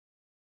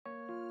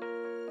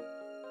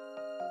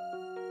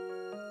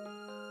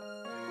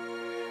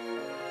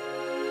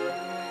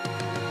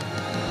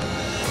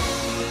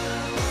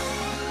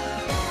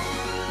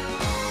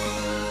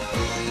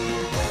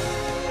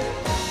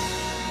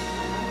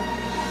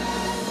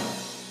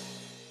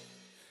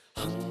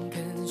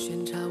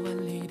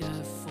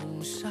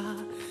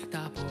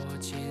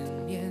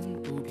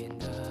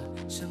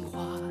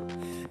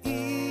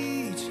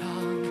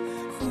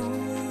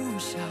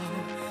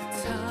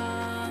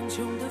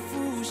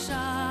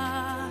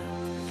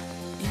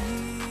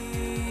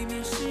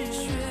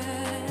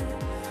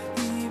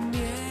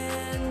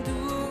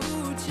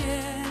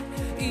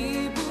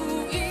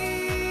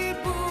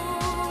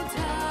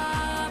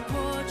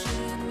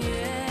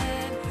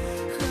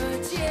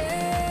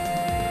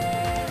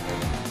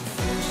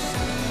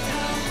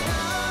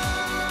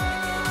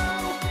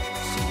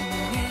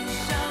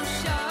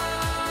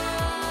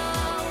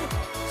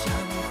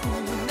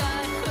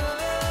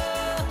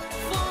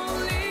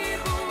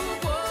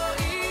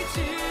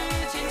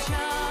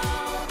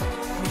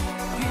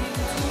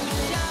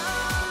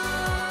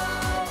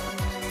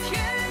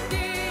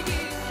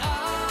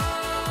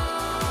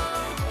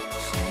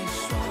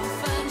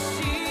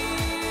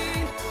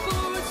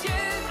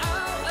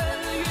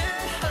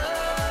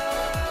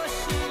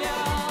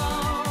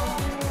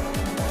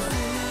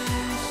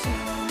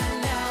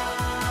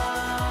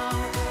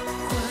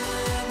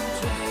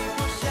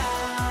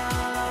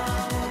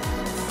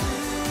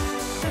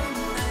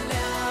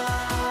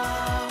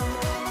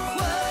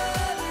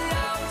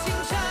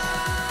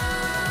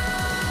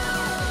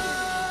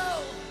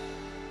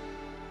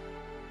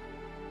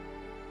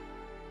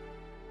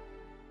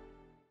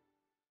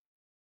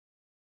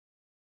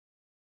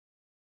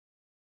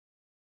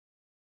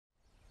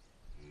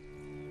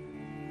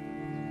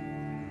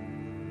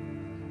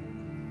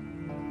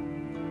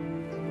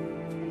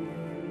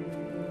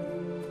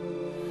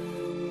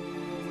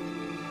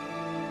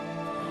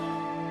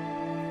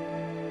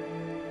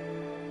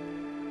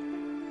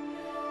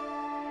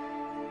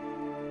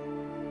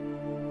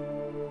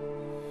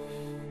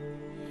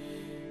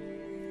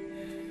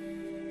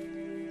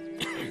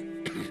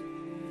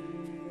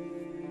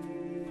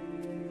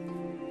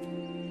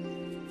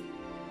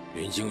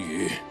鲸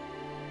鱼，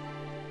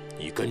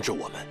你跟着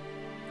我们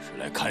是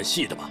来看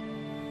戏的吗？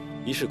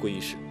一事归一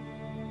事，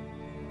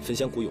焚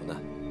香谷有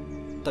难，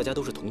大家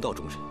都是同道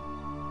中人，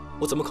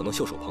我怎么可能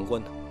袖手旁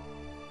观呢？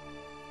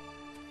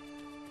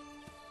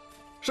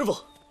师傅，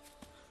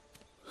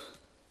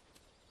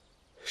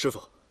师傅，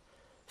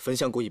焚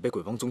香谷已被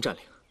鬼王宗占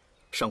领，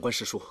上官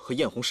师叔和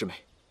艳红师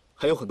妹，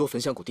还有很多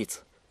焚香谷弟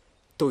子，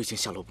都已经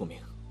下落不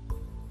明。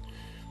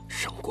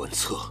上官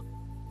策，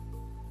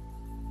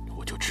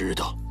我就知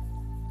道，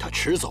他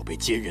迟早被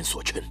奸人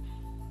所趁。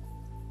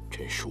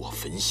真是我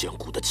焚香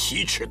谷的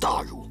奇耻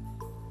大辱！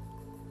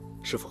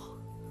师傅，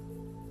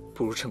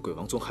不如趁鬼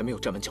王宗还没有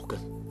站稳脚跟，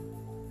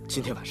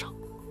今天晚上，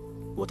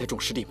我带众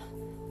师弟们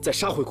再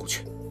杀回谷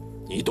去。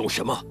你懂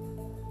什么？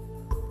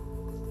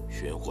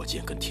玄火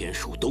剑跟天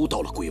书都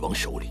到了鬼王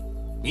手里，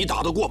你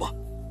打得过吗？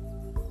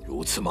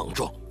如此莽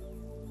撞，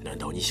难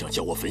道你想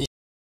叫我焚？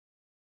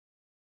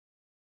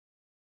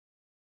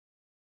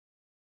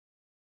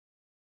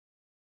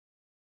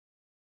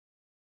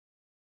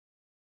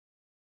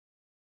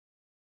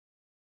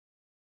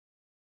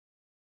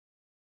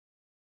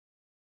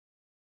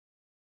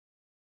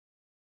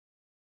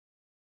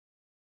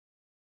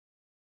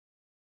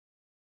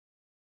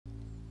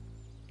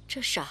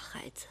这傻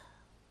孩子，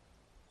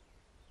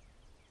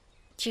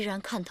既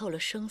然看透了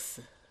生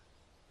死，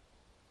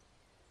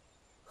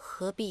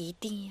何必一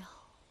定要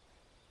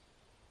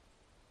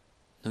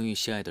能与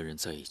心爱的人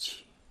在一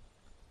起，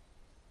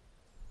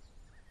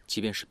即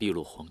便是碧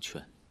落黄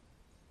泉，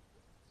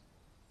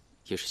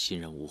也是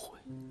欣然无悔。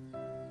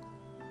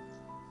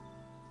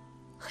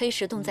黑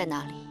石洞在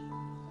哪里？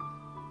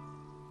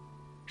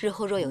日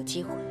后若有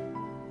机会，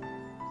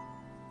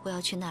我要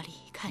去那里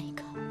看一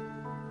看。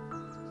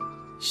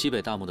西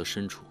北大漠的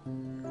深处，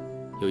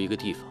有一个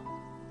地方，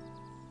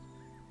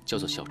叫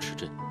做小池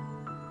镇。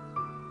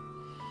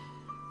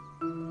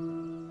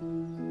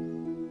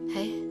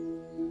哎，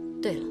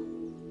对了，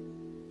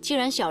既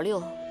然小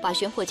六把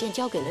玄火剑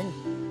交给了你，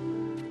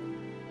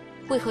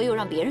为何又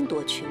让别人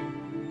夺去？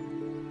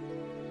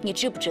你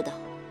知不知道，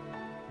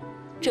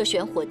这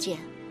玄火剑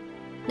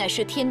乃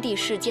是天地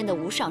世间的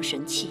无上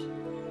神器，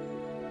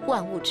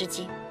万物之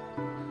精。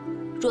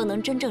若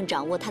能真正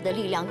掌握它的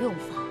力量用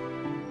法，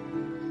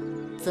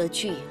则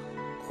具有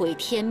毁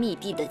天灭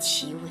地的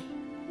奇威。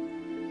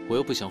我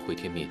又不想毁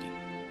天灭地，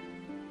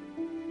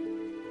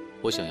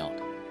我想要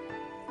的，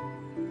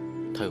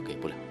他又给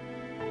不了。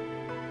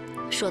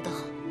说得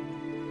好。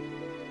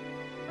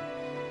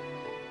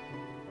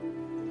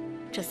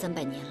这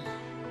300年来，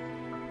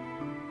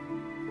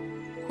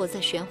我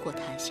在玄火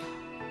潭下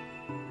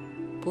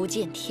不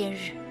见天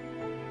日，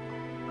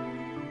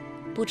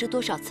不知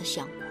多少次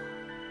想过，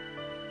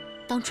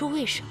当初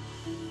为什么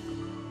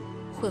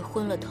会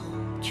昏了头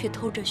去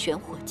偷这玄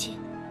火剑？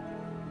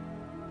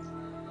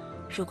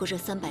如果这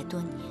300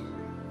多年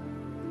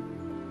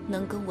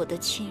能跟我的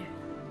亲人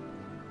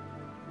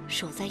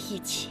守在一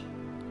起，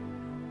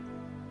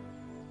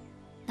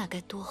那该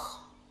多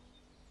好！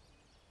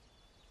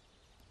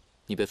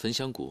你被焚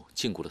香谷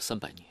禁锢了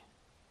300年，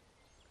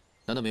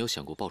难道没有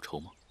想过报仇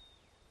吗？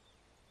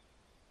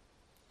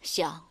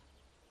想，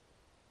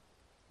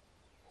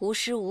无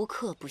时无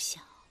刻不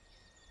想。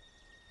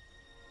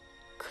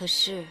可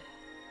是，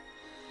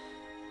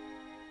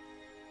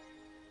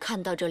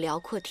看到这辽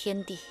阔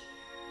天地，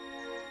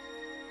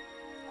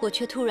我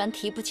却突然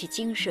提不起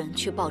精神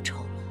去报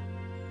仇了。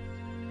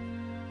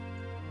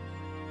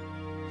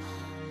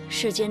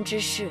世间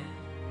之事，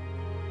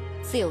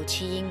自有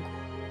其因果。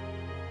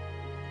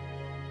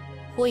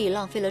我已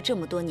浪费了这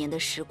么多年的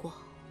时光，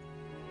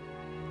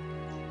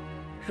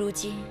如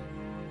今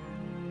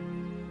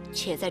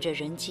且在这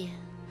人间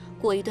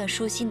过一段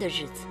舒心的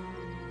日子。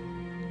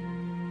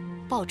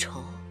报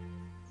仇，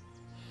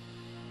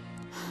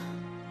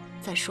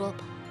再说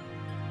吧。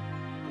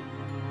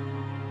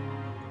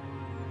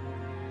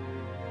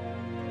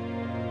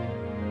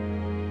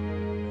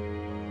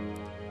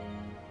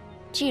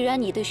既然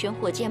你对玄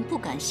火剑不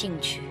感兴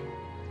趣，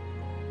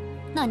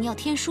那你要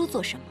天书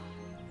做什么？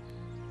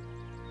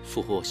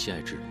复活我心爱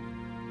之人。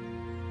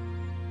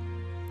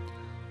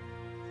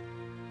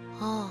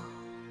哦，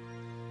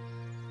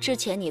之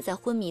前你在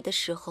昏迷的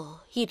时候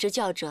一直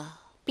叫着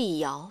“碧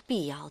瑶，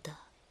碧瑶”的，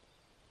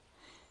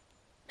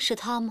是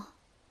他吗？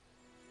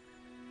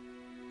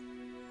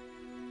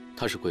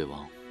她是鬼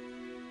王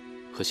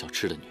和小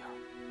痴的女儿。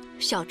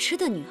小痴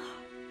的女儿，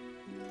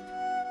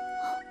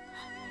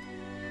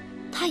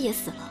她也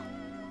死了？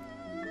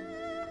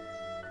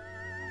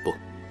不，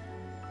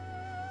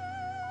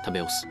她没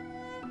有死。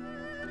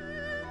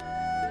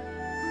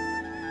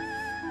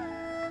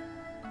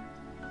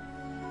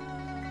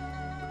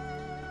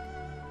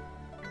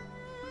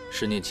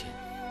10年前，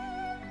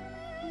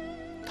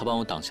他帮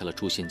我挡下了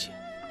诛仙剑，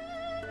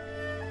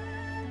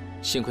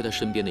幸亏他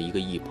身边的一个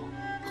异宝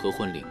合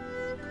欢灵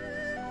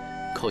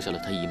扣下了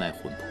他一脉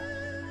魂魄，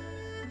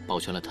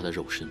保全了他的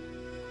肉身。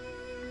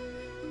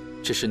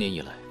这10年以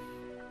来，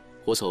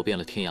我走遍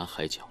了天涯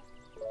海角，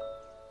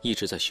一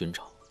直在寻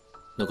找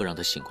能够让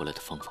他醒过来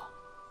的方法。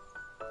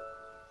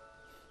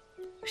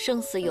生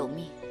死有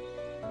命，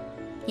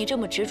你这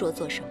么执着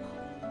做什么？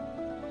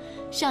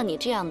像你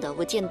这样的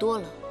我见多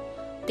了，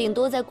顶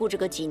多再固执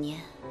个几年，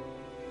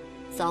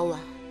早晚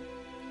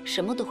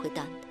什么都会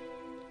淡的。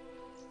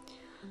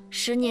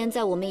10年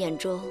在我们眼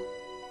中，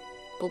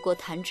不过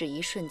弹指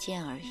一瞬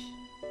间而已。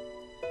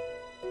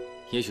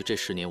也许这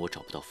10年我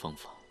找不到方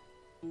法，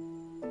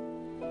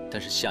但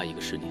是下一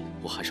个10年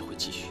我还是会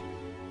继续，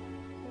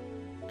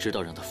直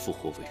到让它复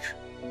活为止。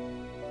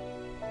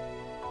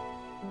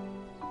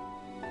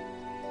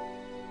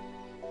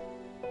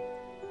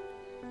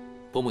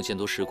伯母见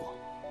多识广，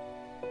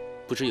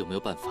不知有没有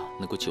办法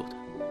能够救他？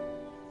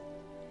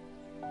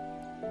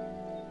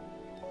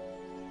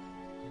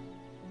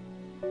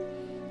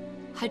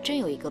还真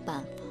有一个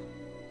办法。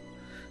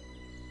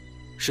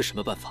是什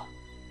么办法？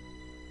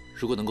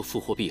如果能够复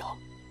活碧瑶，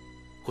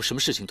我什么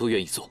事情都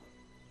愿意做。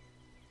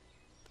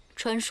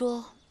传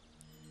说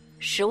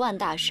10万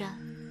大山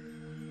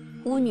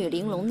巫女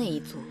玲珑那一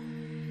族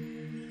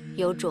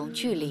有种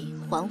聚灵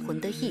还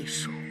魂的艺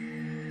术。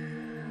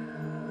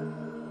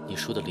你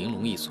说的玲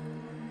珑一族，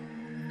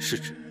是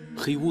指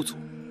黑巫族？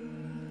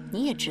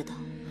你也知道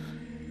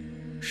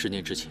10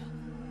年之前，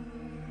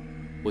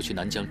我去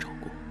南疆找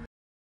过。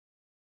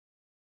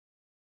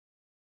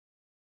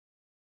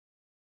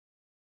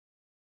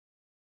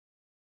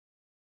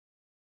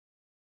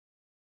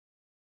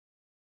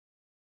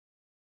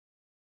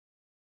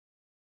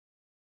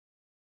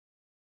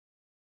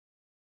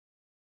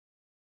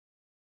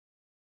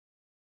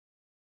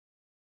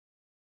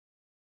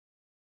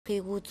黑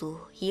巫族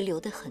遗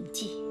留的痕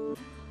迹，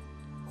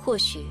或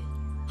许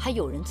还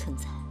有人存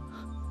在。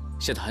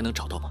现在还能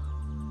找到吗？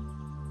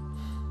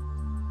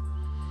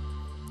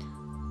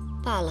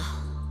罢了，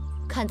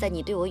看在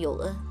你对我有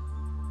恩，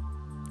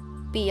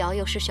碧瑶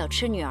又是小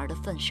痴女儿的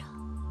份上，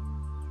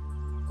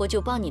我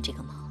就帮你这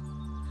个忙，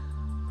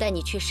带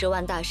你去10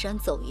万大山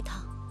走一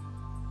趟。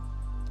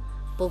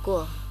不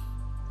过，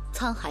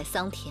沧海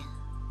桑田，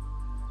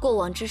过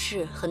往之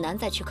事很难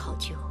再去考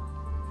究，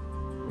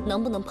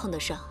能不能碰得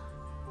上，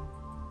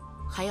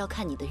还要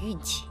看你的运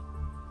气。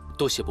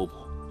多谢伯母，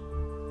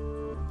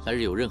来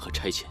日有任何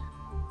差遣，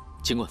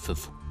尽管吩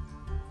咐。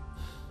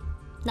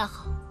那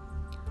好，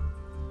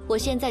我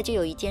现在就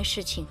有一件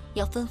事情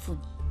要吩咐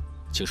你。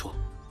请说。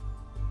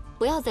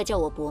不要再叫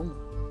我伯母，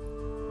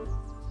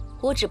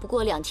我只不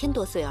过2000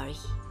多岁而已，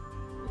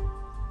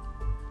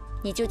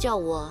你就叫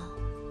我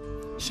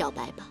小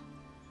白吧。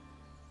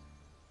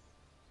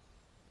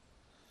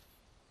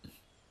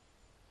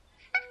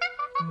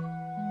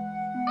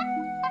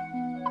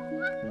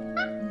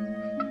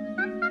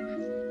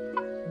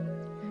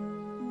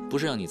不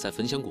是让你在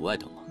焚香谷外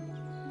等吗？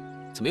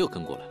怎么又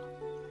跟过来了？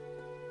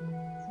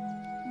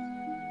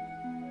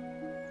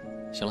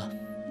行了，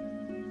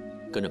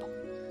跟着吧。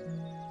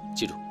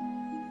记住，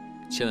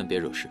千万别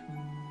惹事。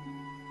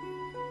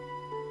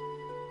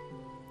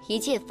一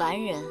介凡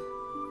人，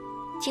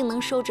竟能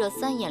收这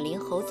3眼灵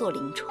猴做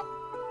灵宠。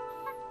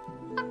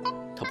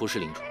它不是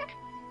灵宠，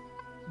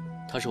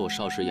它是我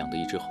少时养的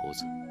一只猴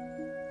子，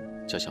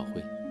叫小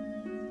灰。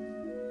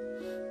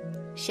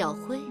小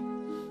灰，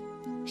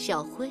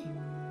小灰。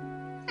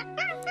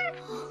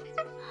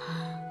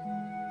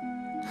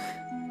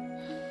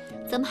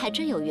咱们还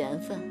真有缘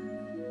分，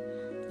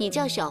你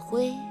叫小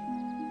灰，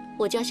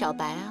我叫小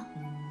白啊。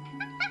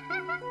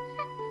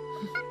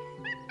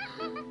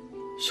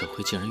小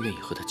灰竟然愿意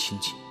和他亲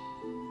近，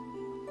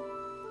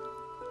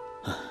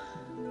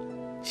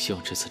希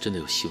望这次真的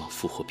有希望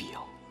复活碧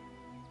瑶。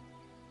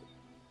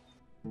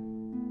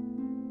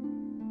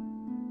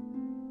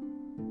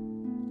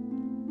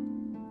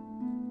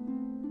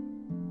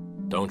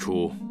当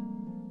初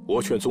我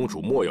劝宗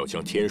主莫要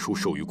将天书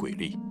授予鬼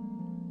力，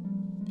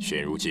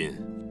现如今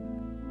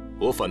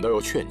我反倒要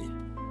劝您，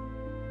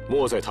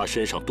莫在他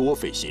身上多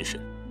费心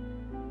神。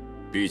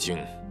毕竟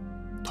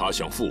他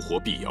想复活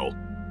碧瑶，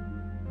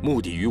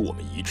目的与我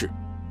们一致。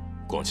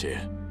况且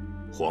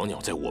黄鸟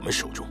在我们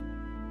手中，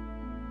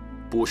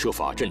布设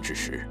法阵之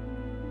时，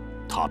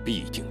他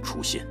必定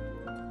出现。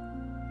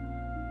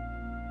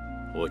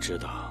我知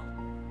道，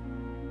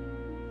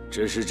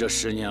只是这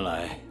10年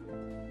来，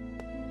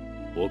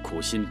我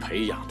苦心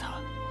培养他，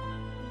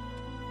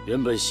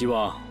原本希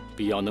望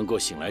碧瑶能够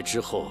醒来之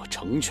后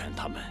成全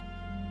他们，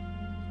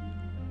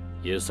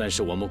也算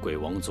是我们鬼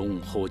王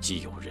宗后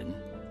继有人。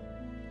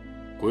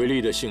鬼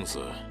力的性子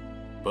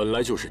本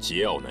来就是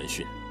桀骜难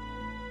驯，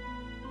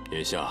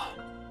眼下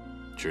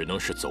只能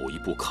是走一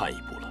步看一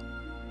步了。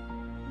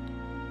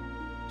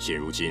现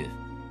如今，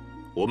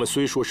我们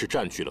虽说是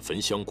占据了焚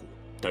香谷，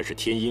但是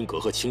天音阁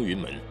和青云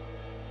门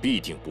必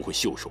定不会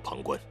袖手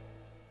旁观。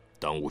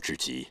当务之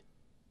急，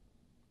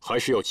还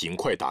是要尽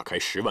快打开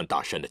10万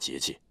大山的结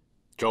界，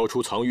找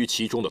出藏于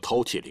其中的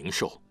饕餮灵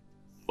兽，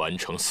完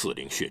成4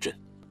灵血阵。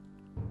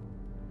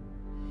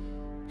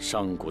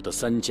上古的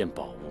3件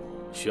宝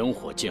物玄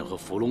火剑和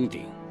伏龙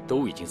鼎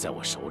都已经在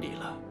我手里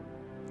了，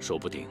说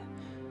不定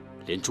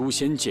连诛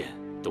仙剑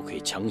都可以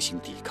强行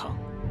抵抗。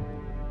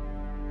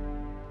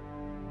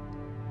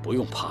不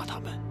用怕他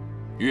们，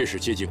越是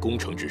接近攻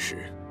城之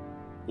时，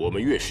我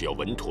们越是要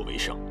稳妥为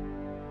上。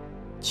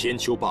千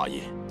秋霸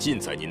业近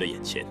在您的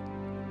眼前，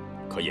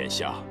可眼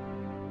下，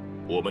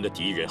我们的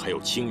敌人还有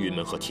青云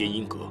门和天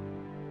音阁。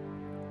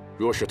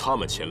若是他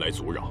们前来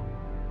阻扰，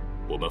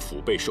我们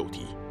腹背受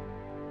敌，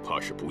怕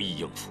是不易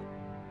应付。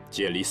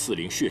建立4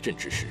灵血阵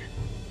之时，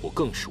我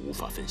更是无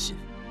法分心。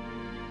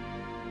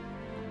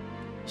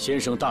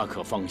先生大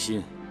可放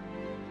心，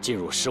进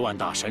入10万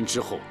大山之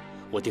后，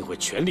我定会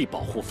全力保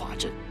护法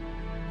阵。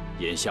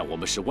眼下我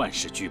们是万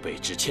事俱备，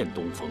只欠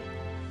东风。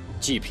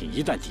祭品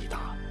一旦抵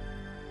达，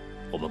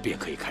我们便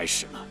可以开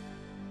始了。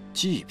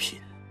祭品？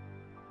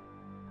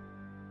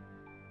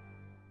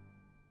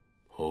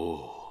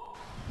哦。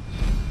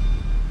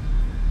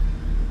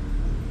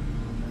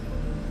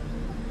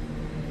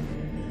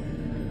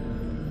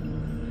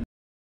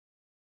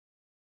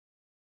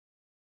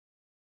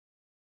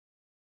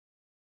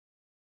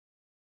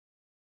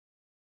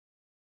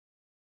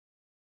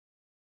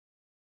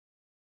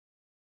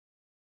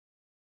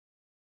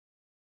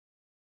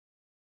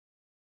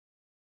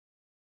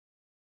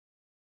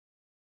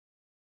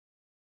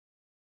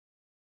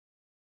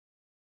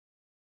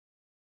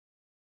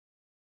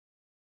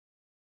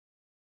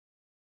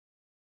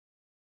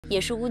也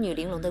是巫女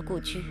玲珑的故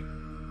居。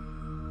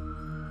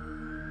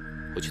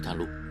我去探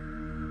路。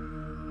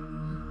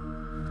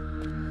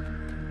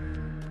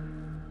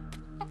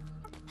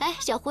哎，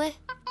小辉，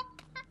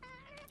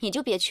你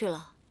就别去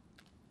了。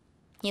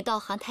你道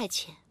行太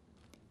浅，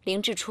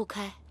灵智初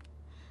开，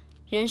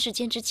人世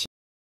间之情。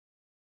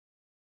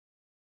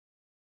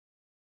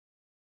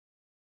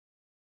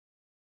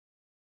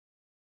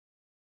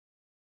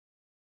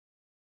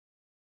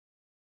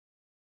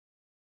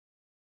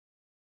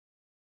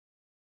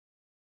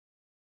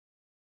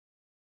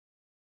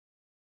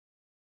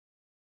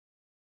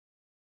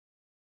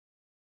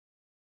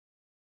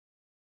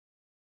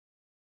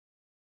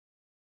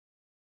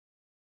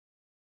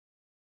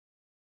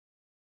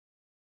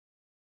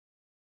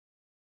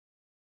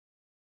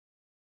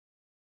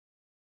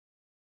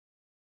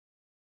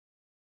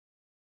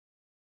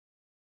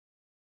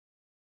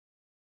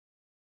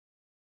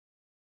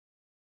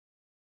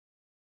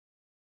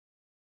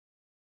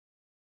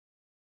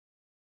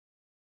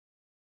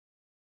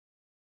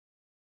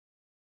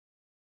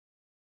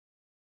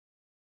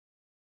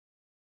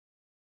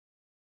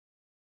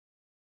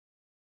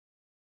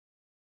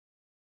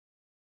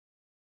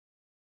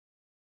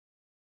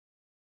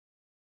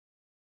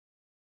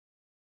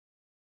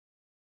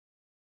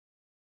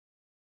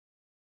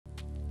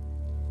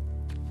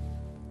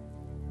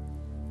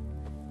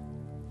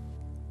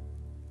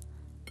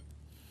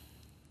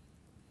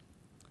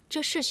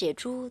这嗜血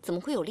珠怎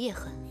么会有裂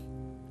痕？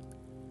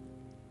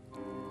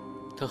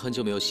它很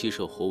久没有吸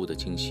收活物的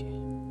精血，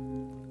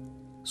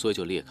所以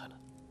就裂开了。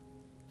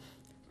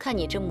看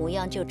你这模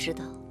样就知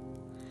道，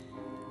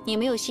你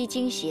没有吸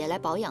精血来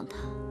保养它。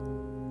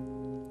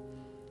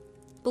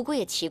不过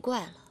也奇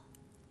怪了，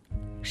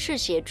嗜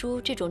血珠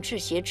这种至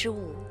邪之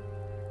物，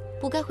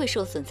不该会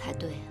受损才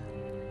对啊。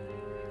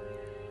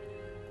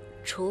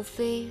除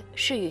非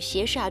是与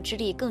邪煞之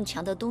力更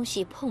强的东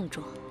西碰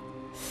撞。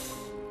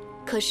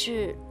可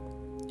是，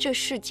这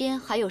世间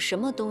还有什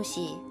么东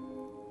西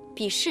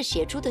比嗜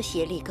血珠的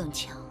邪力更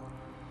强？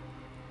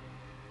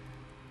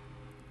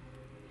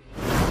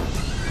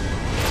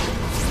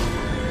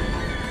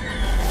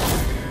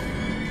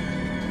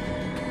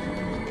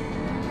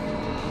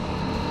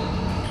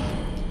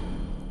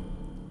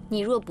你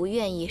若不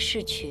愿意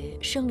摄取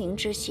生灵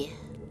之血，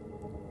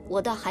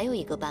我倒还有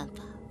一个办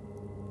法，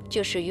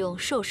就是用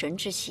兽神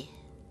之血，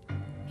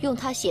用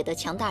它血的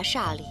强大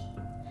煞力，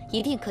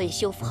一定可以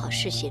修复好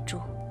嗜血珠。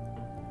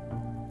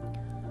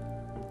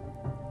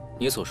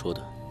你所说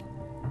的，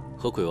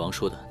和鬼王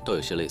说的倒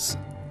有些类似。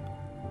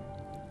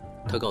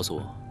他告诉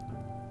我，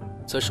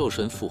在兽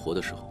神复活的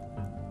时候，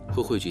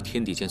会汇聚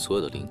天地间所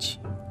有的灵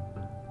气，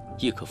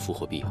亦可复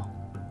活碧瑶。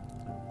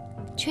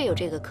确有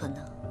这个可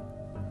能。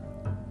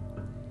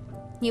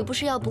你不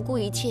是要不顾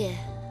一切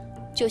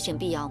救醒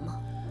碧瑶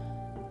吗？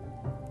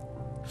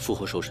复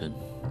活兽神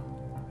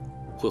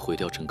会毁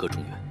掉整个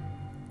中原。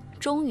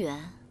中原？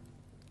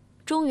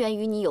中原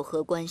与你有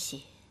何关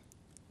系？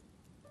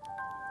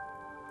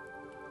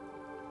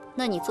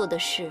那你做的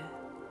事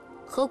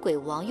和鬼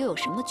王又有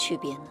什么区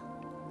别呢？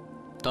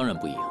当然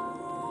不一样。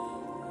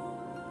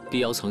碧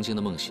瑶曾经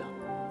的梦想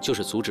就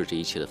是阻止这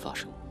一切的发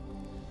生，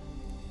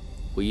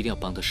我一定要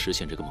帮她实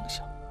现这个梦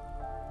想。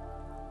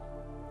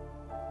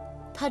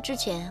他之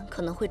前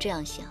可能会这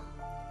样想，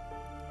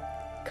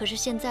可是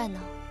现在呢？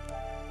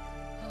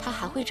他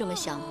还会这么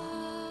想吗？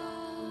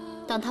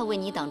当他为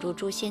你挡住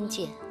诛仙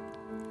剑，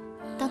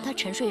当他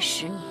沉睡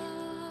10年，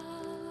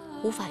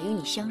无法与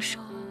你相守。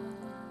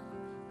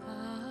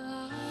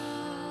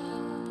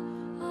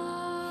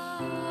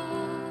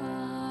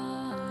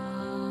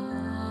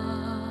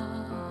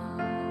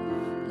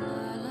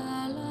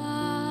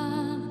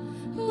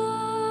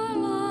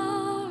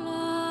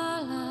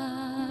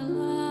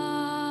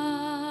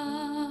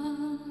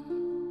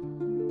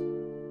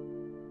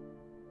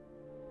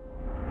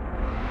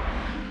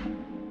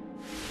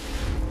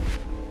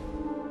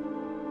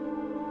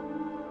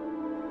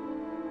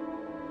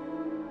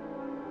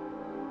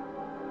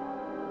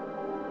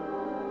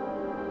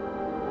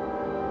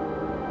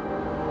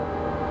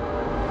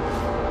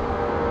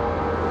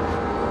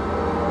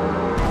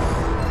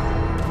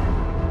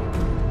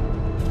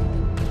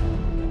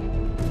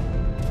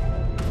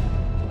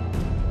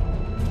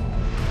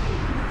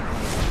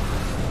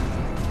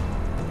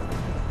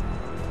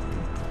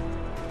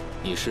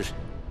你是谁？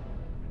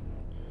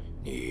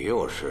你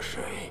又是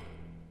谁？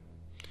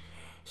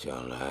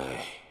想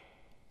来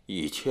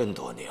1000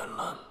多年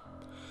了，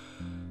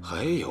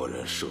还有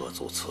人涉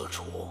足此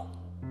处。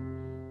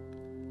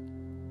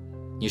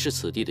你是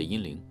此地的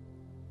阴灵？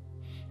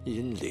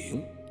阴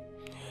灵，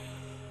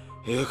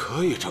也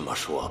可以这么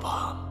说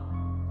吧。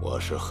我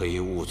是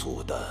黑巫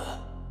族的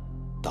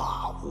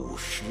大巫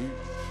师。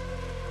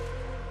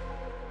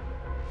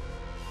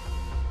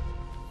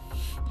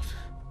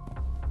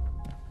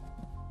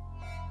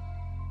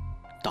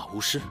大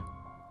巫师？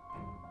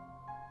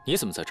你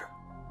怎么在这儿？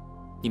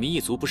你们异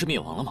族不是灭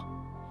亡了吗？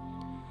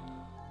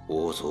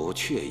巫族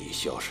确已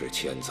消失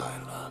千载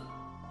了。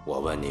我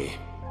问你，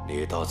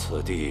你到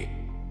此地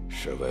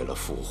是为了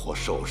复活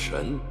兽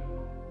神？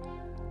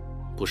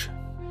不是，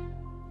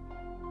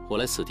我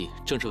来此地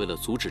正是为了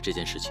阻止这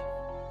件事情。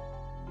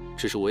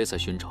只是我也在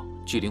寻找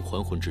聚灵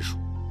还魂之术，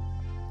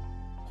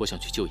我想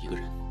去救一个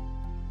人，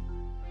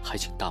还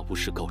请大巫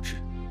师告知。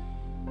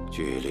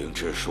聚灵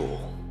之术，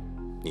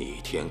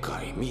逆天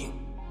改命，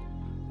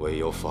唯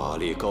有法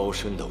力高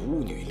深的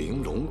巫女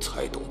玲珑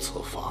才懂此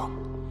法。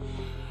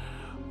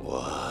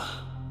我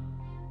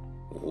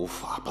无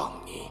法帮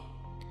你。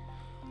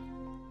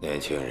年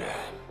轻人，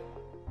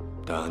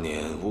当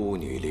年巫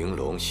女玲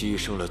珑牺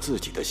牲了自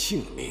己的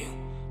性命，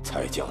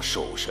才将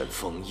兽神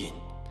封印。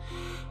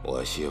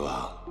我希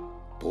望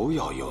不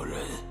要有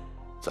人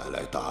再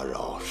来打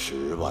扰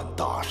10万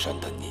大山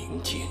的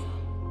宁静。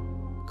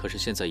可是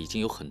现在已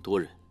经有很多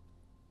人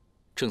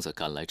正在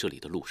赶来这里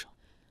的路上，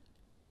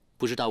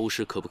不知大巫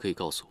师可不可以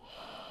告诉我，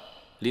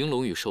玲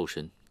珑与兽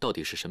神到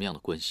底是什么样的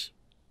关系？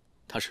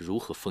他是如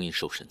何封印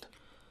兽神的？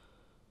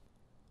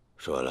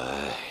说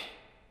来，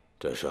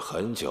这是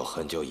很久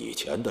很久以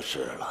前的事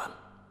了。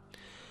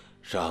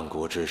上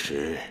古之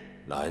时，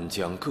南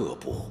疆各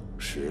部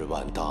10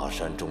万大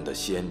山中的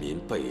先民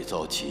被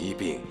遭疾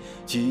病、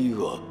饥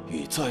饿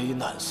与灾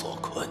难所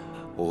困。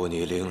巫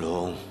女玲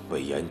珑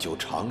为研究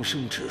长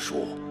生之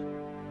术，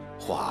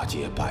化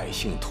解百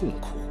姓痛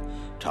苦，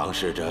尝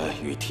试着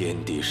与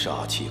天地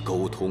煞气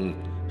沟通，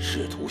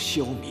试图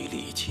消弭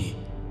戾气，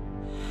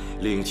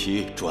令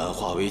其转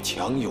化为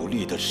强有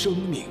力的生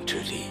命之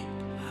力。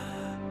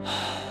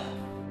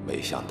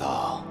没想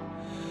到，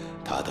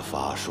他的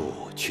法术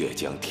却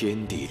将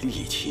天地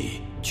戾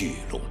气聚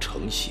拢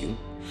成形，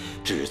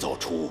制造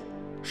出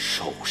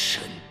兽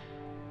神。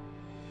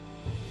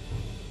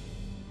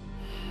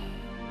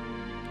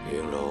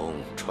玲珑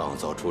创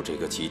造出这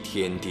个集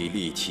天地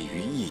戾气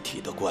于一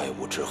体的怪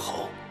物之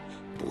后，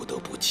不得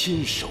不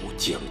亲手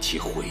将其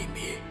毁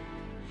灭，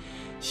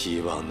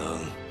希望能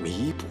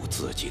弥补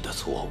自己的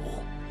错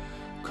误。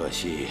可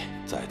惜，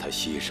在他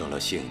牺牲了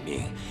性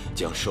命，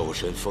将兽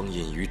神封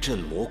印于镇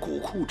魔古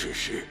库之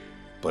时，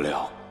不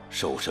料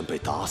兽神被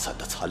打散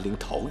的残灵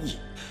逃逸，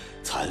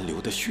残留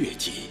的血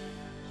迹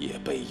也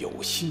被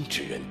有心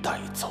之人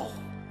带走。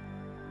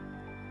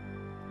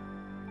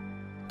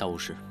大巫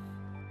师，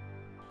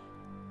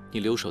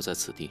你留守在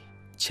此地，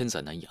千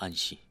载难以安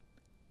息，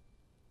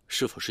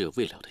是否是有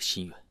未了的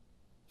心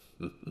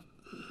愿？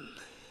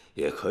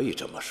也可以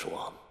这么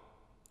说，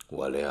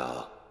我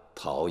俩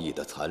逃逸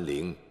的残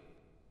灵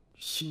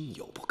心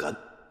有不甘，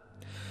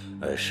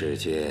而世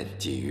间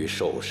觊觎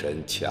兽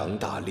神强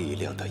大力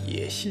量的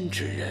野心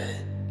之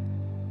人，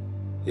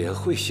也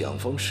会想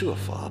方设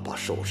法把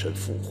兽神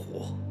复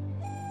活。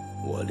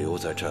我留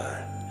在这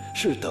儿，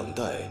是等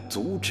待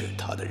阻止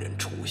他的人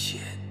出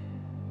现。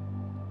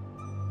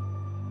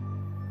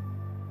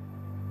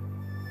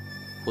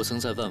我曾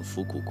在万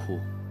福古窟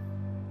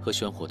和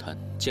玄火潭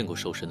见过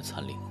兽神的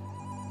残灵，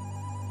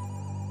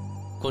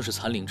光是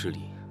残灵之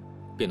力，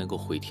便能够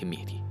毁天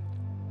灭地。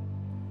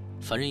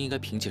凡人应该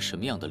凭借什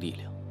么样的力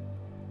量，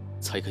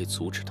才可以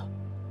阻止他？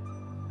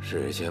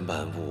世间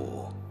万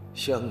物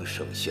相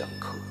生相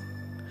克，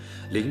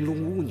玲珑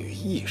巫女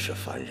亦是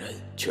凡人，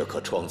却可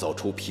创造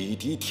出匹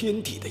敌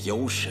天地的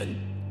妖神。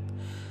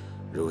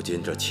如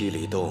今这7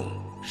里洞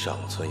尚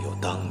存有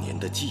当年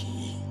的记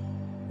忆，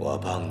我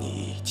帮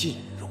你进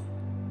入，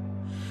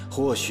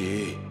或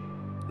许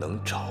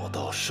能找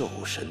到兽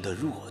神的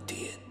弱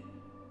点。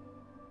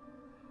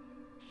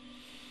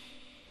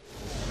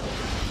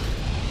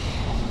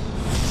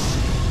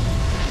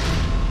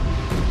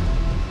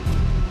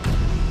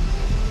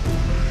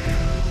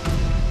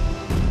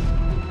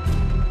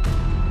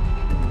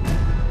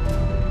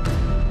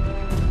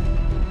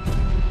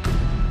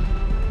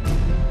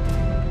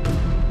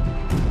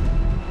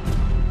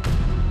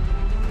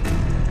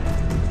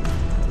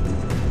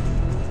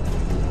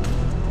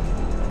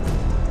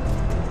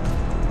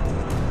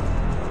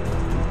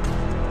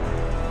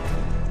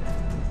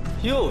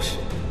又是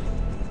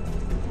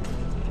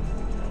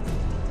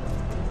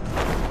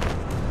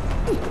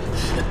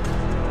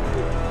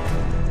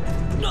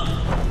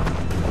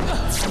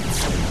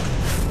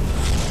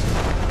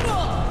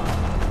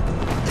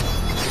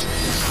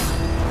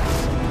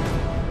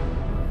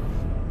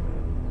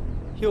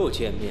又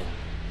见面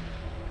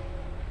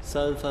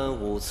，3番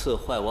5次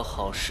坏我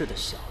好事的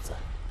小子。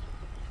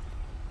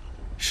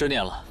10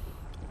年了，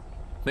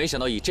没想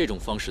到以这种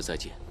方式再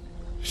见，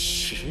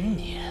 10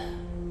年，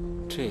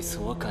这次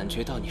我感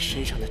觉到你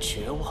身上的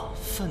绝望、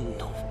愤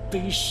怒、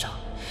悲伤。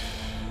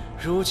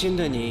如今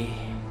的你，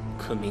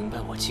可明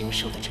白我经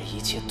受的这一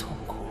切痛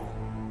苦？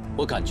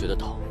我感觉得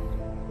到。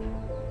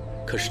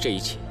可是这一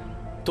切，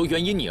都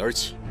源因你而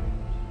起。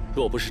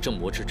若不是正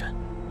魔之战，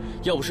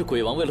要不是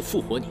鬼王为了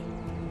复活你，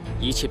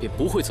一切便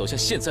不会走向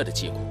现在的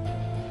结果。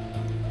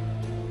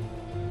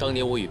当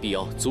年我与碧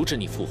瑶阻止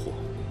你复活，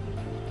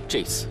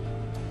这次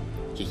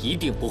也一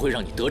定不会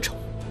让你得逞。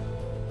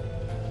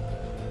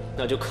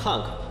那就看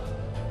看吧，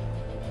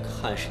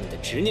看是你的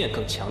执念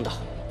更强大，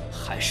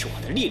还是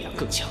我的力量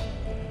更强。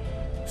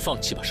放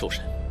弃吧，兽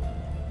神，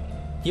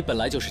你本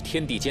来就是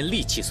天地间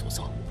戾气所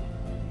造，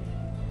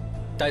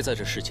待在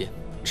这世间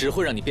只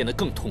会让你变得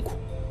更痛苦。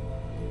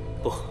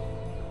不，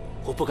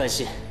我不甘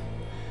心。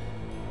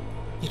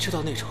你知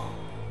道那种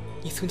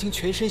你曾经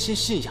全身心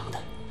信仰的，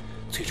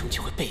最终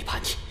就会背叛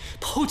你、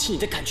抛弃你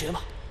的感觉吗？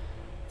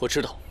我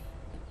知道，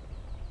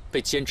被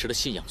坚持的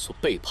信仰所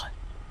背叛，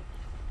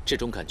这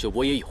种感觉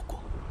我也有过。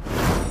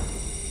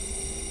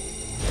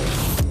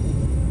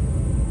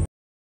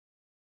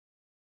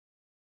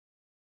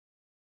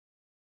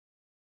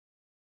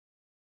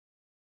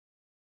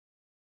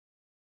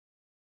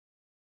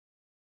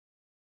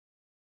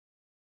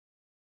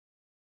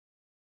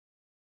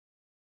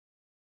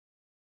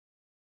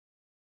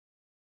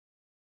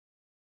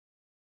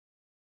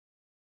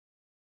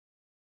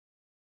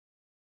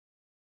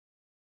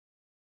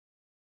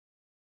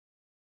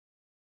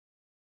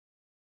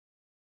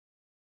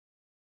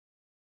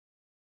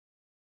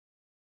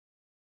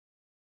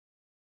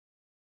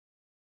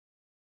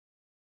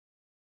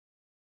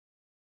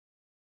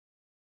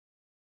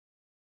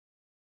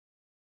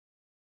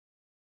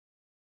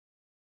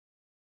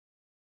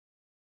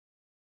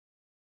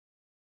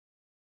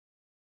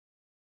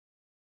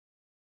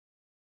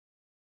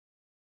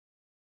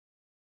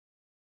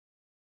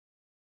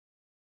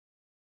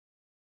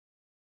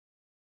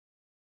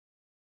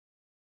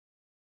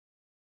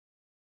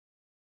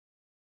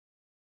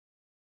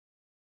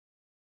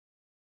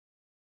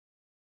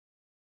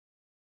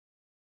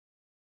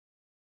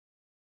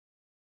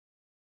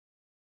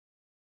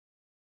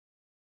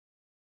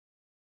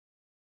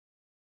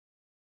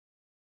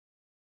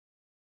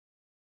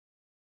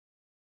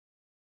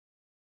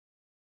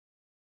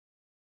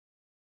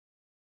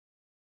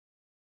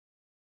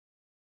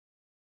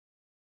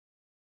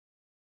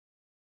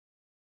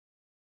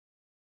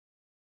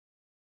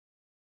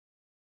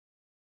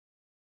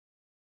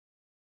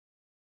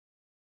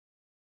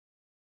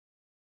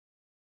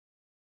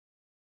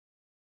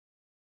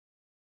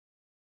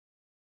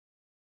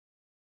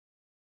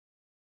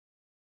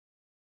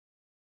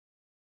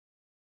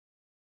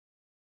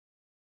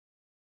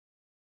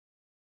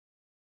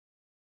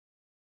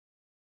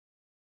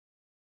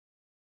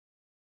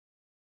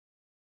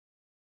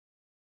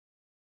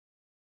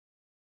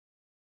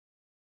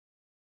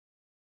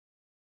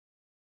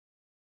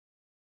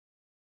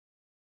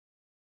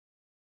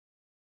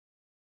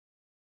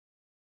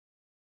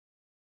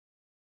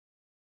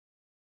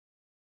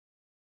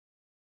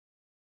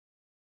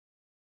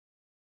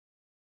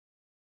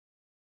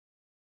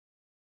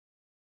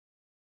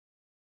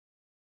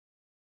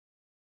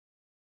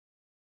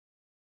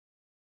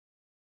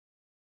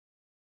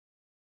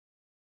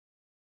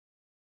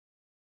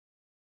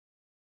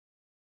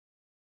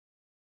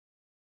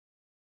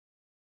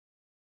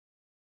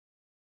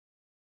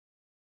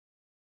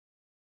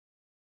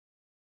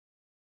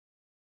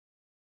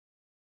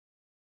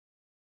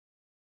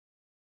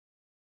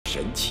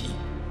神奇，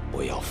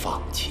不要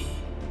放弃。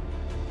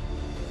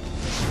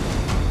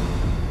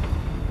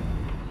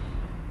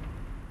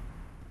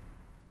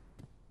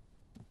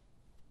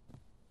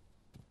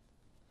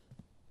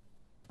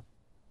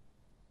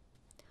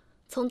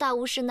从大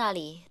巫师那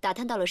里打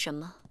探到了什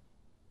么？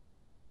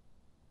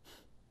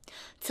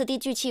此地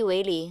聚气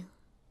为灵，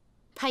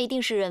他一定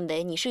是认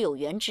为你是有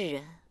缘之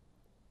人，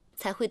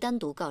才会单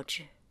独告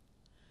知。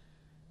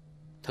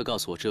他告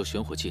诉我，只有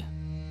玄火剑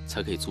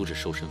才可以阻止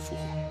兽神复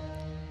活。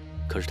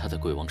可是他在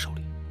鬼王手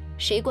里。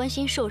谁关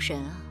心兽神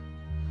啊？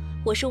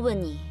我是问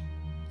你，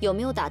有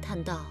没有打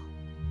探到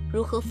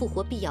如何复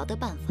活碧瑶的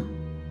办法？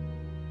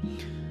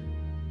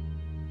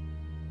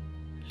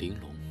玲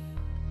珑，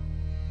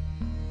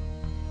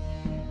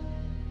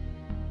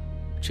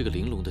这个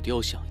玲珑的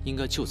雕像应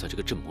该就在这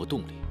个镇魔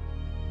洞里，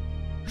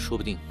说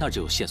不定那儿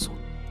就有线索。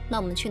那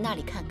我们去那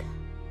里看看。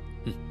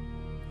嗯。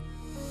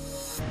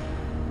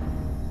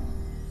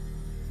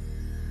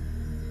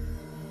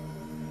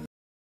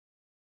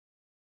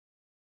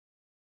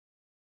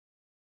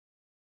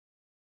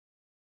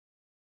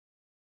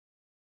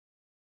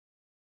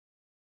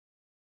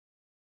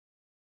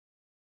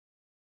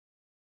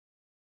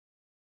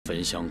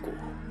焚香谷，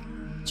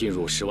进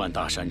入10万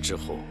大山之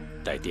后，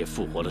待爹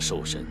复活了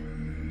兽神，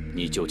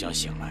你就将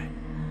醒来。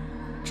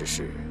只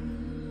是，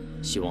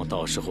希望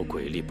到时候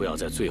鬼力不要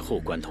在最后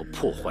关头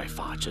破坏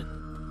法阵。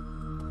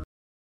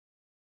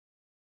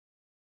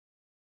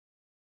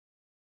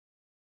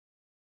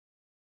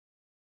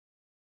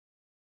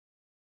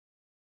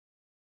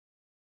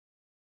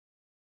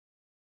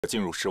进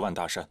入10万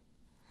大山。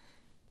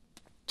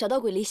找到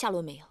鬼离下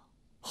落没有？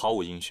毫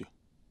无音讯。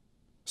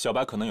小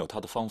白可能有他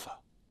的方法，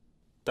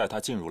带他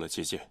进入了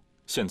结界，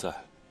现在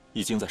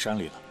已经在山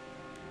里了。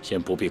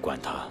先不必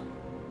管他，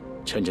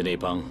趁着那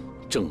帮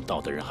正道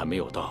的人还没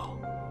有到，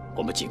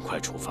我们尽快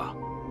出发。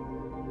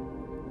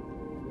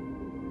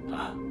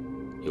啊，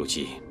游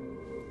记，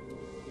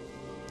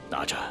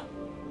拿着，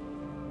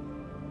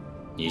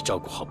你照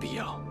顾好必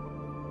要。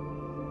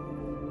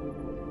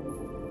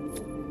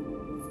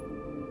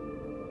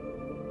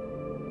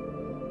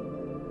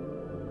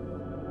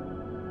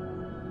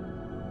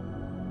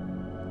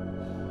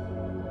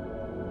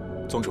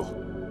 宗主，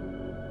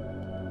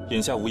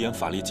眼下无言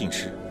法力尽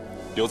失，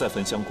留在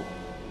焚香谷，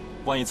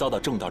万一遭到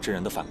正道之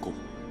人的反攻，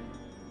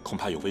恐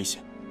怕有危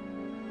险。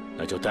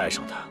那就带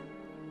上他，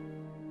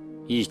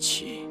一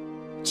起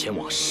前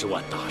往10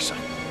万大山。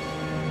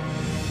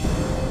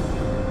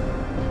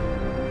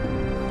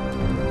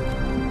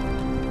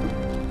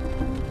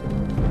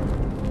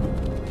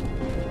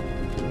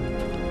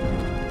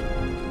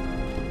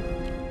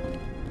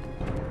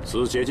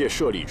此结界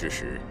设立之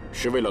时，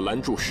是为了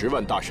拦住10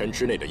万大山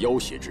之内的妖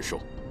邪之兽，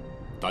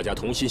大家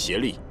同心协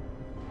力，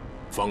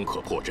方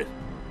可破阵。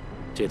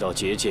这道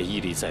结界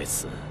屹立在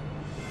此，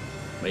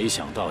没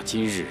想到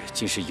今日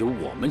竟是由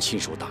我们亲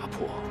手打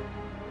破。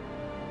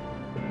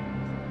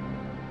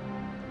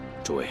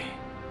诸位，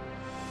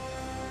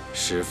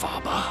施法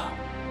吧！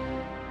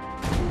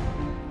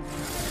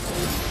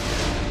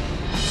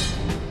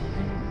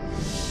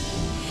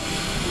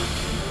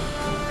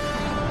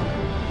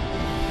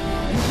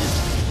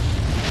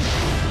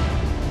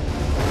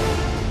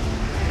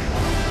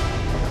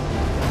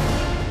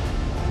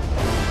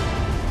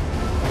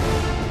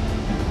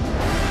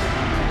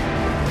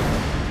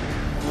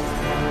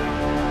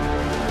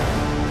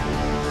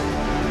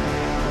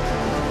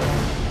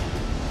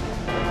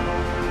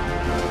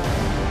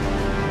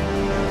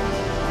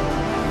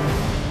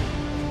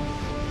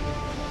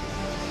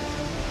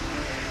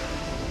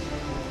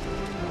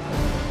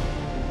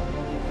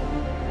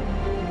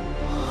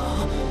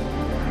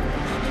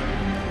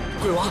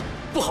 鬼王，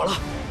不好了！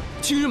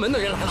青云门的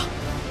人来了，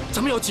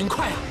咱们要尽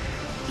快啊！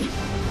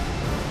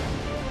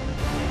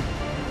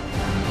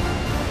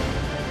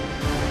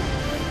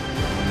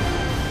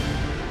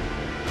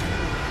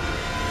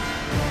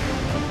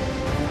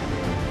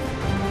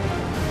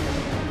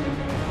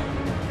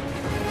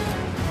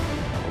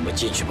我们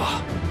进去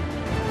吧。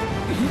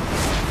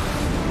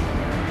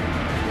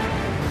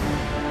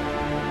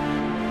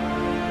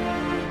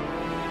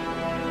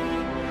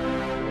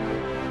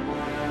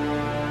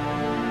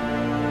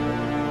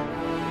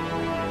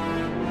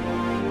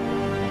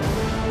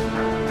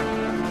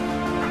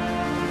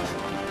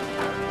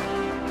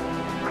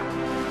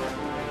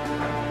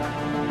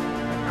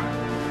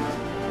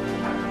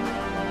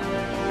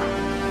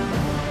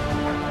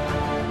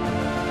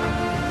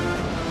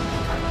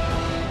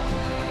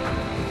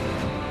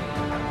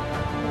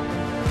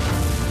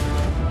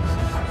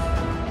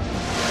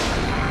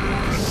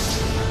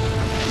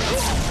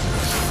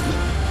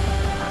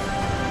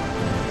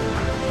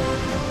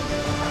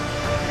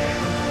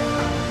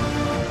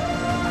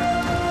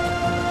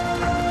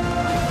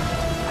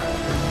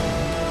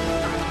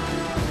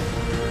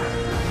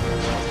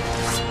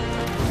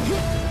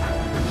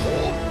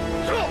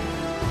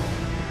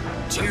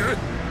青云，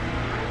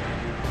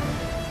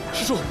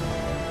师叔，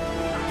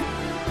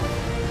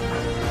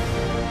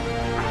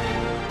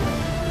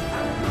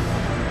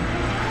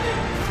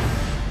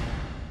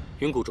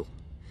云谷主，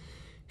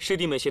师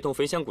弟们协同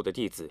焚香谷的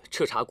弟子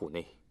彻查谷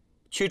内，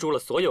驱逐了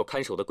所有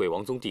看守的鬼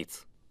王宗弟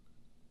子。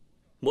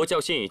魔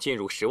教现已进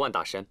入10万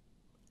大山，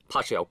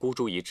怕是要孤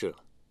注一掷了。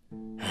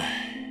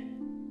唉，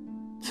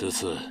此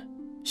次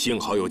幸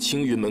好有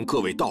青云门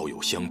各位道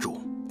友相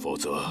助，否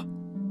则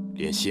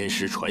连仙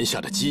师传下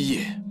的基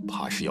业，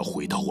怕是要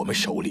毁到我们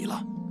手里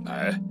了。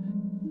哎，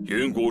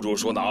云谷主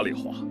说哪里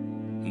话？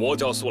魔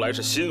教素来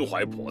是心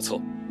怀叵测，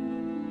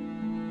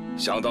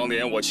想当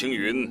年我青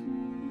云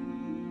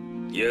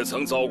也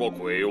曾遭过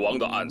鬼王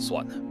的暗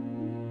算呢。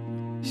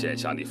现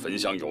下你焚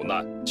香有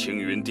难，青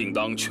云定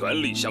当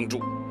全力相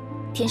助。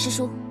田师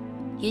叔，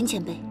云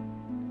前辈，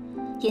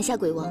眼下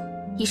鬼王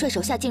已率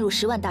手下进入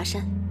10万大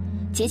山，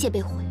结界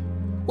被毁，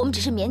我们只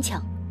是勉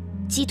强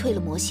击退了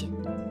魔邪，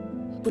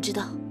不知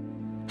道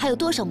还有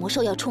多少魔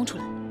兽要冲出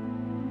来。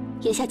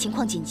眼下情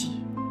况紧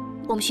急，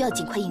我们需要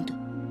尽快应对。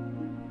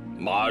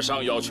马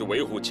上要去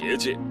维护结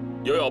界，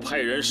又要派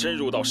人深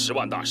入到10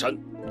万大山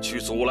去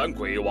阻拦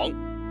鬼王。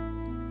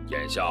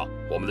眼下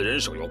我们的人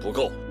手又不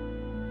够，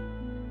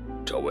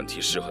这问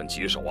题是很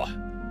棘手啊。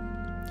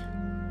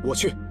我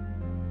去。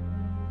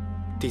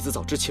弟子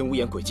早知秦无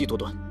言诡计多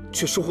端，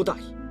却疏忽大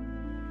意。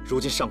如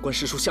今上官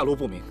师叔下落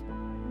不明，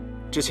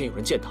之前有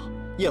人见到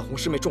艳红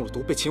师妹中了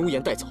毒，被秦无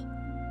言带走。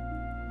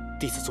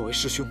弟子作为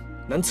师兄，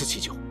难辞其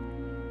咎，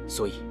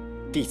所以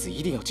弟子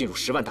一定要进入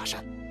10万大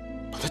山，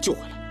把她救回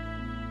来。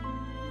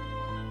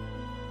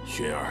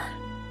薰儿，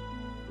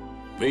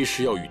为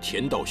师要与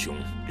田道兄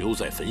留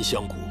在焚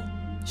香谷，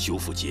修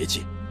复结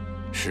界。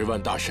10万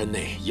大山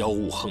内妖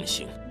物横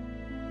行，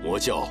魔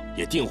教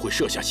也定会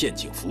设下陷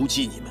阱伏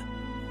击你们。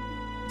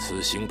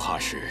此行怕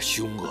是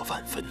凶恶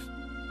万分，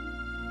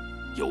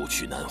有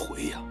去难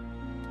回呀。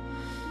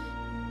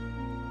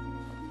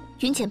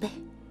云前辈，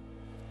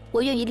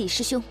我愿与李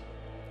师兄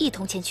一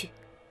同前去。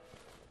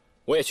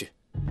我也去。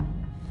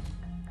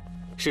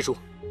师叔，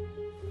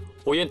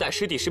我愿带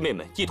师弟师妹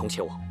们一同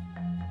前往。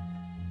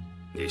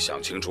你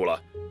想清楚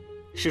了？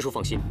师叔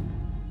放心，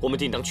我们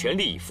定当全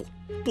力以赴，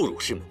不辱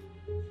师门。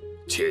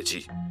切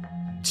记，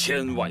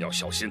千万要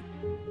小心。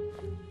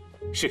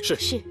是。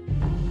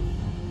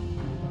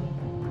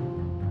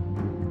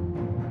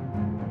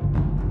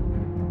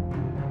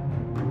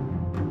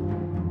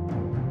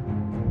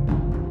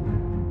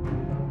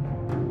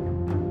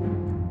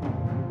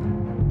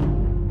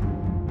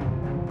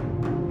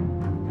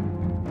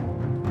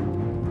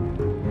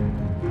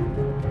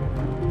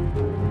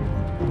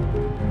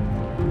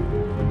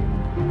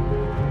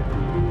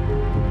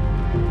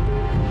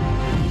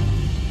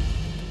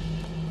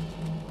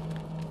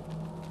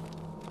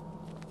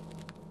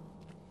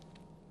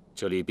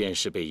这里便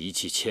是被遗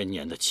弃1000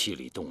年的七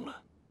里洞了。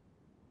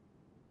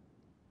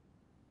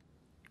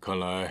看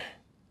来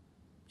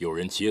有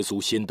人捷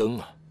足先登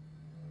啊！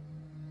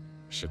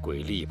是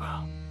鬼力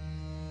吧？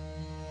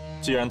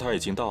既然他已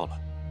经到了，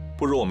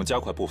不如我们加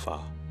快步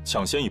伐，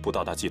抢先一步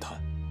到达祭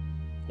坛。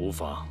无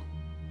妨，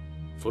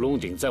伏龙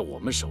鼎在我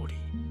们手里，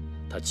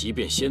他即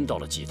便先到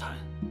了祭坛，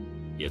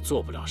也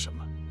做不了什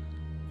么。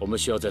我们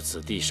需要在此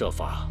地设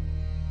法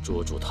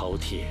捉住饕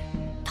餮。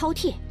饕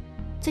餮，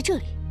在这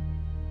里。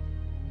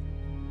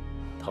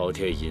饕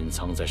餮隐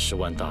藏在10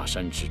万大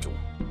山之中，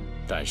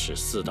但是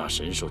4大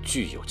神兽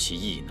具有其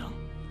异能。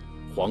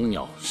黄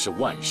鸟是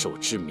万兽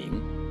之名，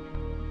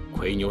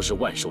魁牛是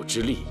万兽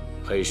之力，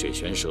黑水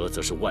玄蛇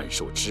则是万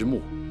兽之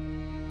目，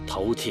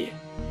饕餮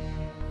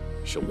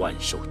是万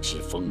兽之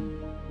风。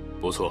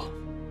不错，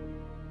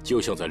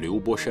就像在流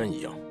波山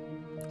一样，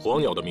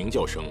黄鸟的鸣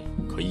叫声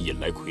可以引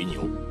来魁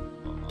牛，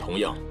同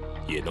样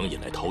也能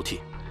引来饕餮。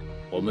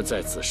我们在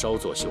此稍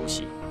作休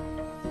息，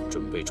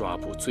准备抓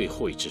捕最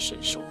后一只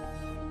神兽。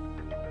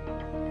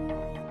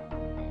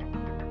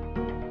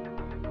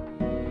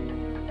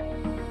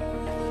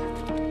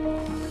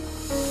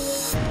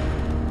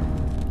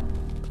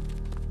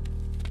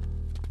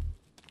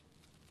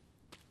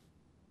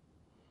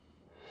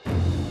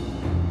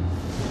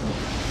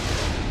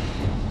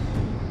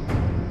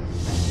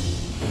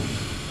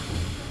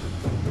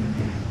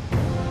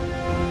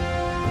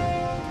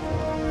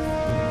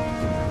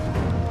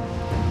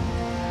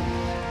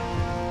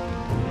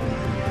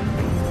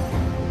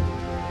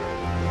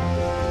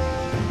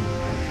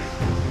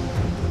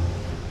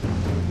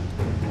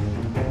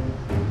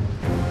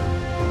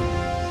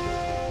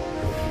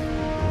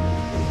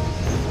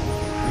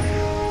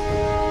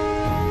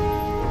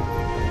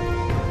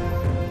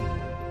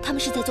他们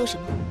是在做什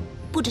么？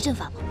布置阵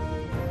法吗？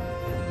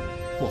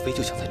莫非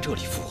就想在这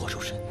里复活兽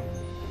神？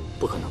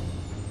不可能，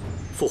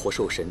复活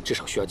兽神至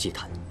少需要祭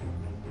坛。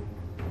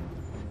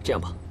这样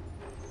吧，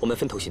我们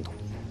分头行动，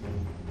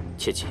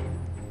切记，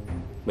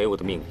没我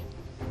的命令，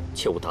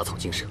切勿打草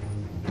惊蛇。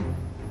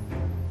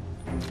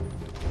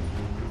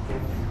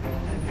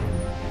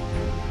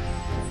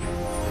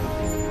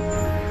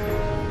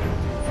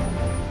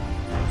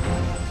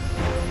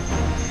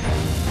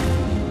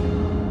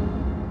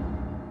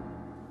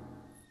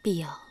必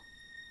要，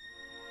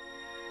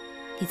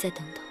你再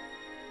等等，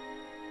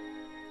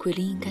鬼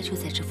灵应该就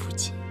在这附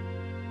近。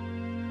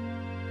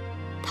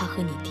他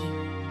和你爹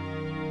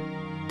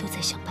都在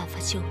想办法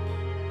救你，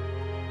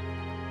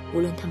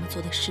无论他们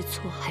做的是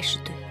错还是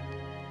对，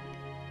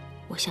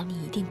我想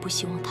你一定不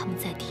希望他们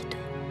再敌对。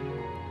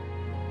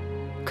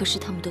可是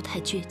他们都太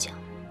倔强，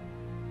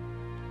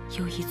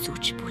又已阻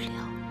止不了。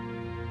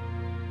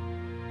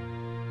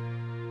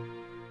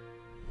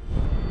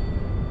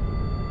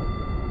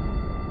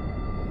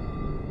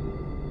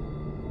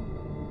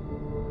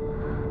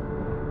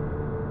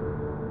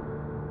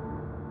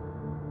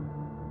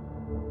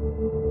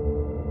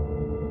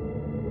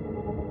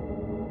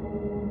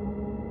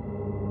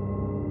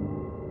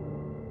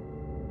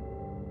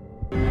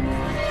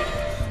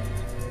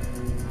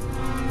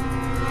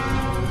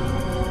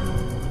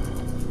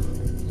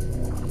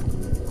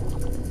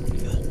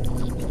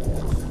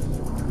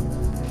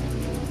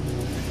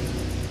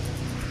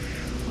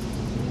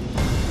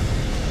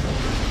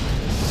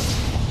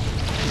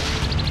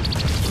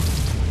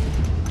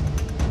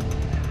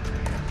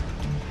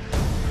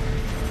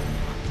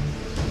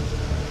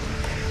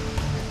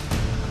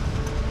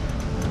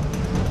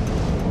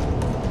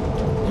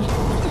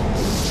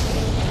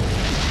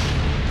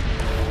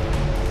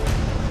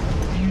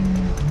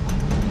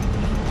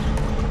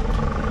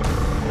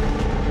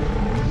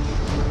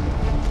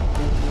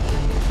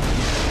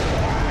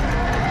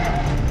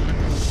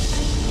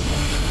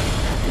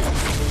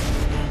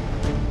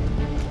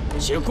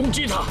先攻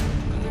击他，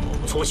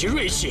挫其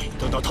锐气，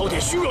等到饕餮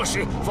虚弱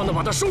时，方能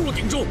把他收入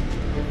鼎中。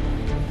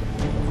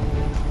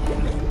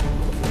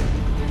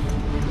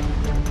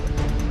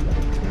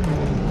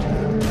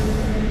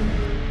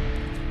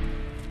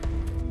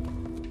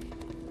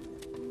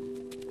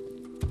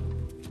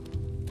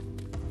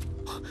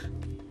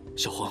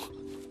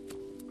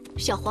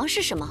小黄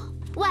是什么？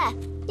喂，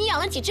你养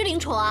了几只灵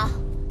宠啊？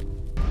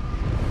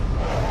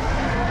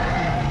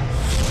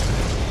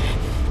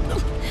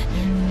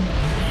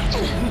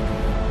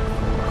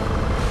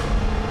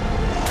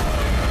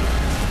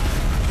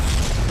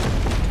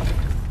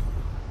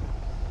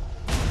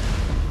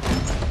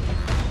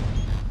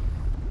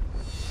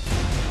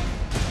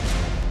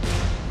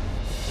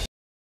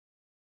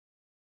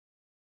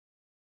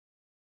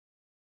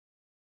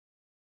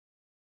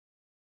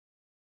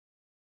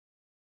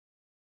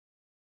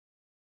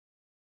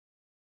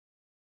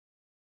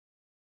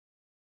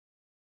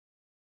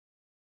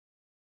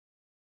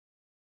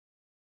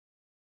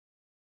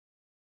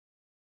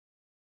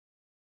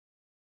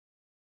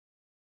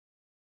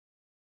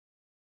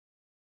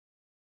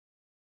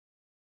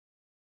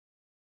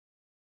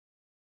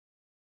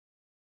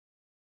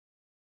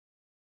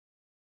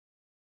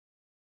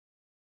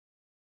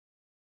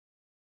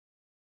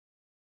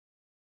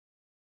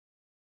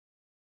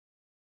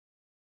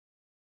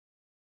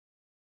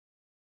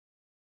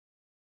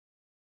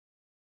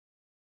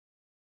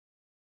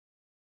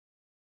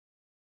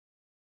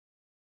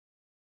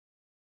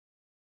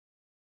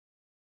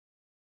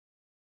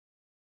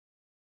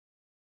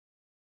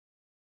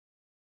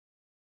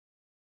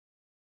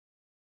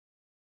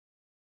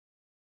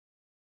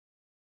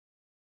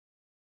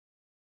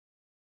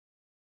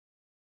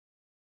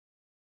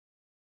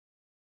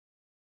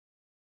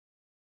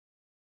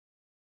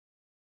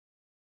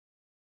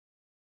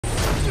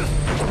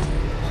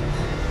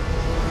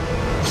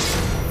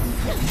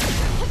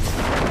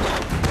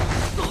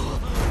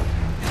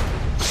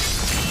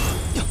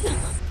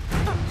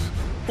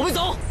我们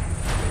走。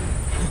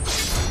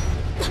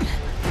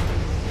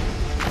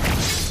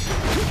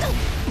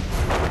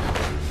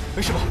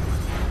没事吧？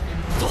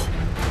走。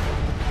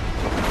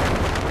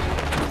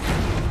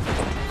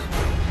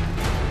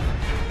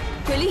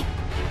鬼力，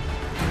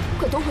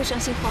快夺回伤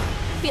心花，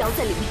必要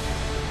在里面。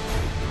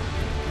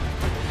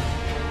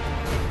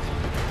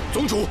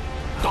宗主，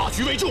大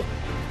局为重。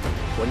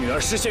我女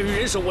儿失陷于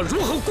人手，我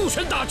如何顾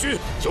全大局？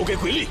交给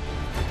鬼力，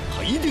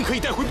他一定可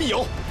以带回碧瑶。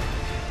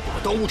我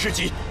们当务之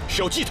急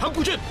是要祭坛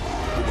布阵，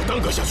如果耽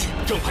搁下去，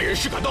正派人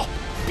士赶到，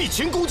必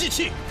前功尽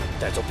弃。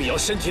带走碧瑶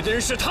身体的人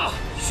是他，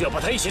需要把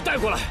他一起带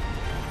过来。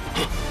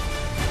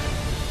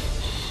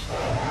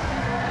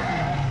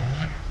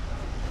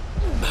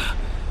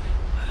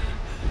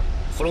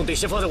伏龙鼎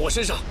先放在我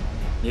身上，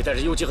你带着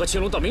幽姬和青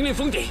龙到明令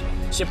峰顶，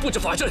先布置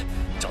法阵，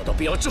找到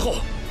碧瑶之后，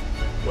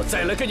我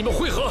再来跟你们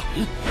会合。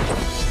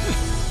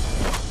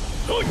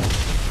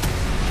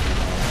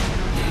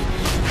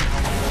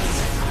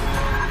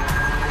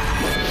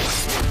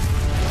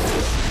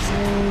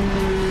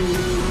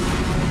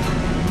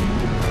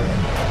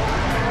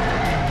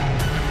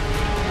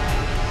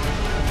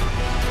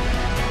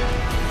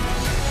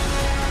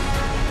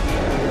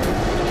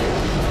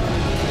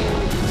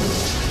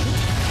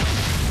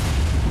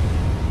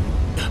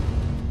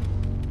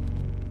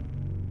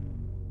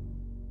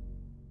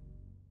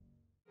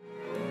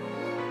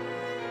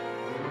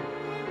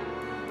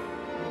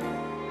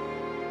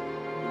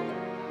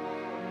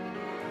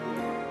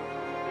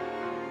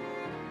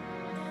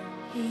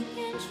一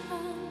边城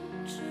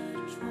执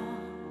着，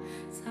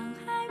沧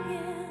海变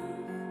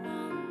荒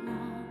漠，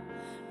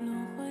轮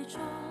回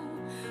中，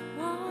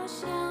我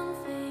像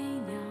飞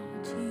鸟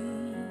经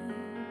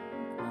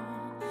过，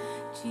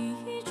记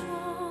忆中。